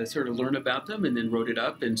to sort of learn about them, and then wrote it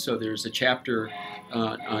up. And so there's a chapter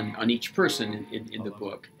on each person in the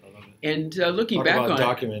book. And looking back on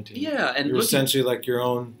documenting. And you're essentially like your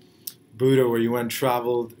own Buddha, where you went and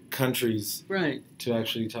traveled countries to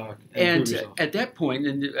actually talk. And at that point,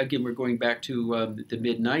 and again, we're going back to the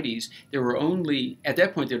mid-'90s, there had only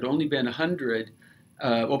been 100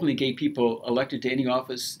 openly gay people elected to any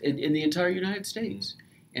office in the entire United States.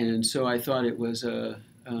 And so I thought it was a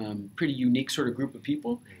pretty unique sort of group of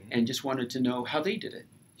people, and just wanted to know how they did it.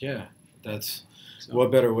 Yeah,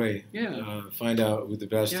 what better way? Yeah. Find out who the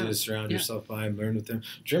best is, surround yourself by them, learn with them.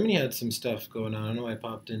 Germany had some stuff going on. I don't know why it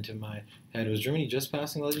popped into my head. Was Germany just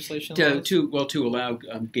passing legislation? To allow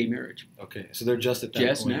gay marriage. Okay, so they're just at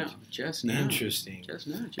that point. Just now. Interesting. Just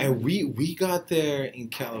now. And we got there in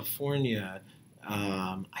California.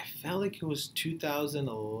 I felt like it was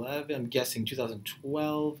 2011. I'm guessing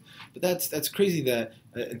 2012, but that's crazy that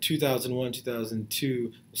in 2001,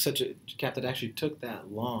 2002, such a gap that actually took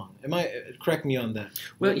that long. Correct me on that?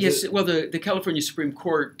 Well, yes. Well, the California Supreme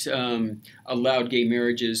Court allowed gay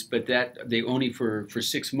marriages, but that they only for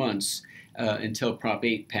 6 months until Prop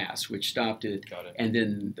 8 passed, which stopped it. Got it. And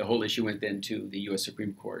then the whole issue went then to the U.S.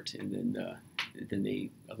 Supreme Court, and then they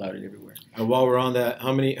allowed it everywhere. And while we're on that,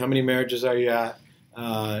 how many marriages are you at?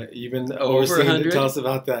 You've been over 100. Tell us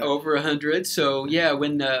about that. Over 100. So there were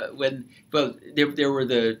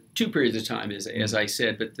the 2 periods of time, as I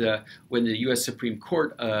said, but when the U.S. Supreme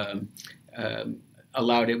Court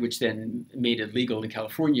allowed it, which then made it legal in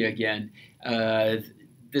California again.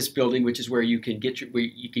 This building, which is where you can get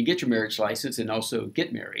your marriage license and also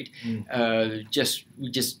get married, we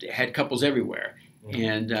just had couples everywhere.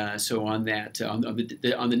 And so on that,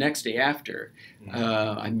 on the next day after,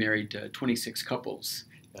 I married 26 couples,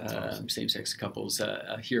 awesome. Same-sex couples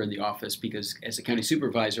here in the office, because as a county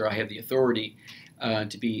supervisor, I have the authority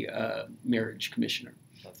to be a marriage commissioner.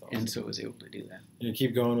 That's awesome. And so I was able to do that. You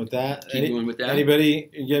keep going with that? Going with that. Anybody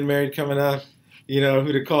getting married coming up?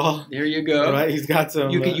 who to call. There you go. Right, he's got some.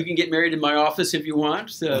 You can get married in my office if you want.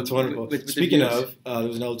 So that's wonderful. Speaking of, there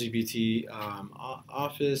was an LGBT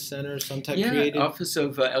office center, some type created. Office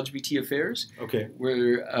of LGBT Affairs. Okay.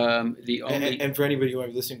 We're the only. And for anybody who might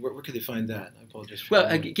be listening, where could they find that? I apologize. Well,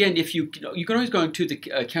 again, if you can always go onto the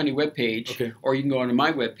county webpage, or you can go onto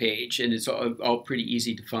my webpage, and it's all pretty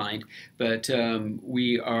easy to find. But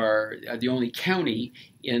we are the only county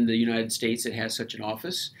in the United States that has such an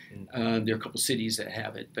office. There are a couple cities that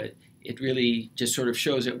have it, but it really just sort of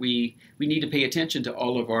shows that we need to pay attention to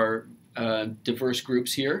all of our diverse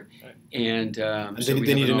groups here, and so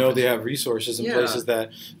they need to know they have resources and places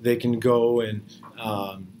that they can go and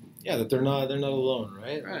that they're not alone,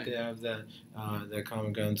 right? They have that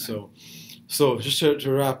common ground. So just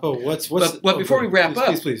to wrap up, what's but before we wrap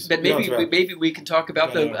up, please, but maybe we can talk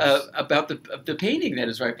about the painting that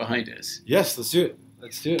is right behind us. Yes, let's do it.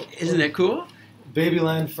 Isn't that cool?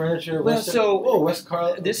 Babyland Furniture. Well, West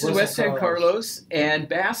Carlos. This is West San Carlos and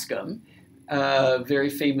Bascom, very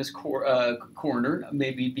famous corner,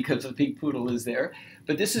 maybe because the pink poodle is there.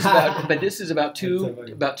 But this is about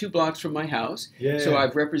two blocks from my house. So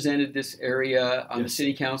I've represented this area on the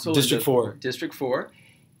city council. District 4. District 4,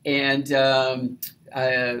 and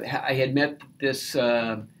I had met this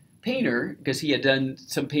painter because he had done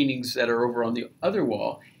some paintings that are over on the other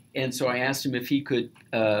wall. And so I asked him if he could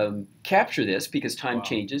capture this because time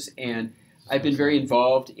changes. And I've been very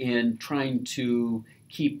involved in trying to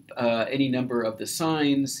keep any number of the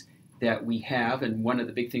signs that we have. And one of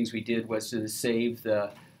the big things we did was to save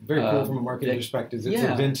the... Very cool from a marketing perspective. It's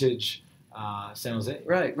a vintage San Jose.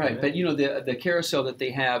 Right. But, the carousel that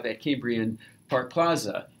they have at Cambrian Park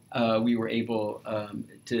Plaza, we were able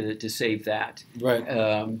to save that. Right.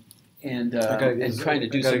 And trying to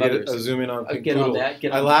do some others. Zoom in on Pink get Poodle. on that.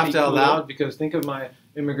 I laughed out loud because think of my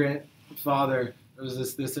immigrant father. There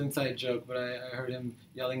was this inside joke, but I heard him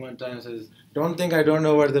yelling one time. Says, "Don't think I don't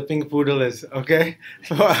know where the Pink Poodle is." Okay,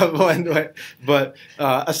 but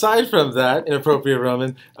aside from that, inappropriate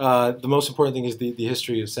Roman, the most important thing is the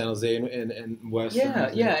history of San Jose and West.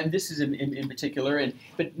 And this is in particular,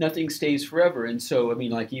 but nothing stays forever, and so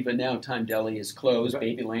like even now, Time Deli is closed.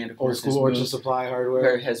 Babyland, of course, Old School Orchard Supply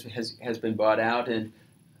Hardware has been bought out, and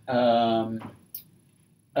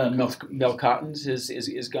Mel Cotton's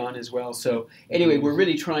is gone as well. So anyway, we're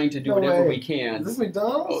really trying to do whatever we can. Is this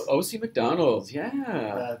McDonald's? O.C. McDonald's, yeah.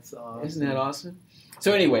 That's awesome. Isn't that awesome?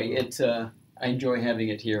 So anyway, I enjoy having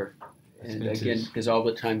it here, and again because all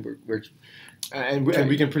the time we're and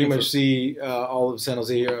we can pretty much see all of San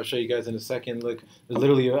Jose here. I'll show you guys in a second. Look, there's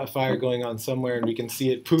literally a fire going on somewhere, and we can see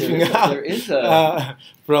it poofing out. There is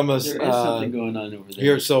from us. There is something going on over there.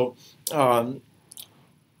 Here, so.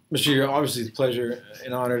 Mr. Yeager, obviously, it's a pleasure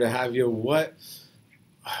and honor to have you. What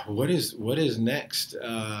is next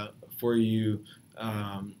for you,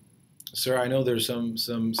 sir? I know there's some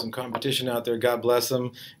competition out there. God bless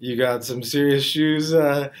them. You got some serious shoes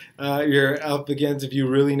you're up against. If you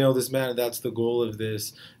really know this man, that's the goal of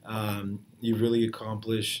this. You really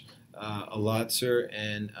accomplish a lot, sir.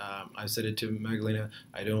 And I said it to Magdalena.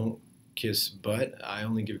 I don't kiss butt. I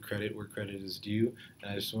only give credit where credit is due.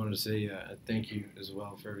 And I just wanted to say thank you as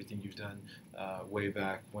well for everything you've done way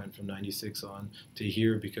back when from 96 on to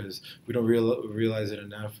here, because we don't realize it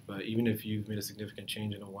enough. But even if you've made a significant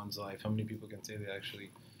change in one's life, how many people can say they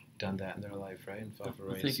actually done that in their life, right? And fought for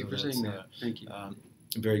rights. Thank you for saying that. Thank you.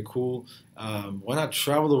 Very cool. Why not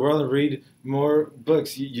travel the world and read more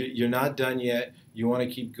books? You're not done yet. You want to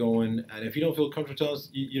keep going. And if you don't feel comfortable telling us,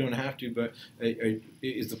 you don't have to. But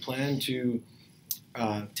is the plan to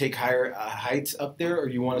take higher heights up there, or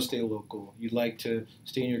you want to stay local? You'd like to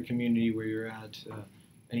stay in your community where you're at?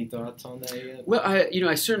 Any thoughts on that yet? Well,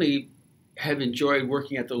 I certainly have enjoyed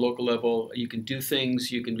working at the local level. You can do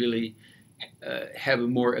things. You can really have a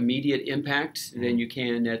more immediate impact than you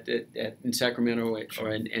can in Sacramento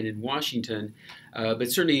and in Washington.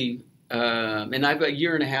 But certainly, and I've a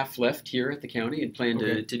year and a half left here at the county and plan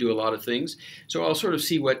to do a lot of things. So I'll sort of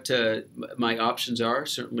see what my options are.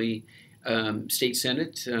 Certainly, state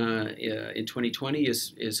senate in 2020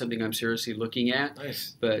 is something I'm seriously looking at.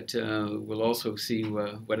 Nice. But we'll also see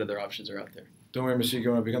what other options are out there. Don't worry, Mr.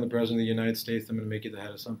 Yeager, when I become the President of the United States, I'm going to make you the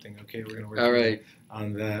head of something, okay? We're going to work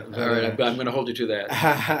on that. All right, I'm going to hold you to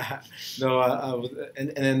that. No,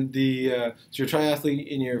 and then so you're a triathlete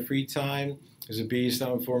in your free time. There's a beast.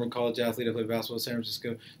 I'm a former college athlete. I played basketball at San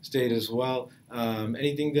Francisco State as well.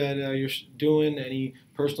 Anything that you're doing, any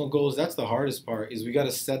personal goals? That's the hardest part, is we got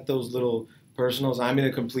to set those little personals. I'm going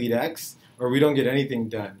to complete X, or we don't get anything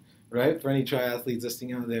done. Right? For any triathletes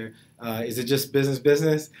listening out there, is it just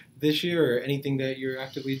business this year, or anything that you're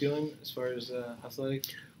actively doing as far as athletics?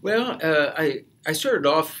 Well, I started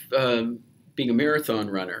off being a marathon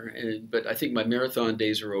runner, but I think my marathon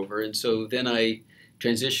days are over, and so then I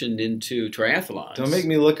transitioned into triathlons. Don't make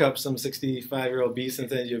me look up some 65-year-old beast and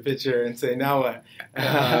send you a picture and say, now what?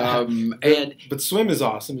 But swim is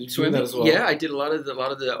awesome. Did you do that as well? Yeah, I did a lot of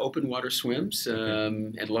the open water swims,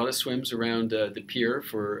 and a lot of swims around the pier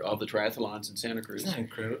for all the triathlons in Santa Cruz. Isn't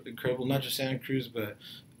that incredible? Not just Santa Cruz, but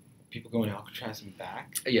people going to Alcatraz and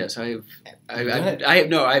back. Yes, I have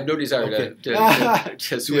no desire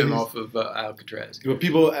to swim off of Alcatraz. Well,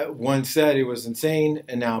 people once said it was insane,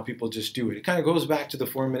 and now people just do it. It kind of goes back to the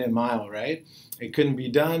 4-minute mile, right? It couldn't be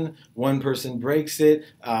done. One person breaks it.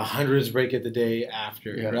 Hundreds break it the day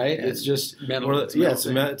after, right? It's just mental. It's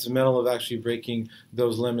a mental of actually breaking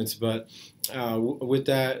those limits. But with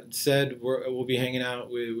that said, we'll be hanging out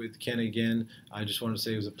with Ken again. I just want to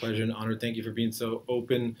say it was a pleasure and honor. Thank you for being so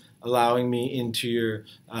open, allowing me into your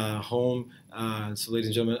home. So, ladies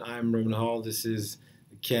and gentlemen, I'm Roman Nahal. This is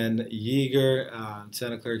Ken Yeager,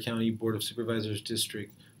 Santa Clara County Board of Supervisors,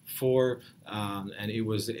 District 4, and it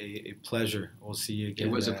was a pleasure. We'll see you again.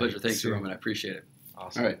 It was a pleasure. Thanks, Roman. I appreciate it.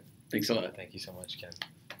 Awesome. All right. Thanks a lot. Thank you so much, Ken.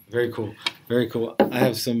 Very cool. Very cool. I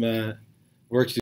have some work to do.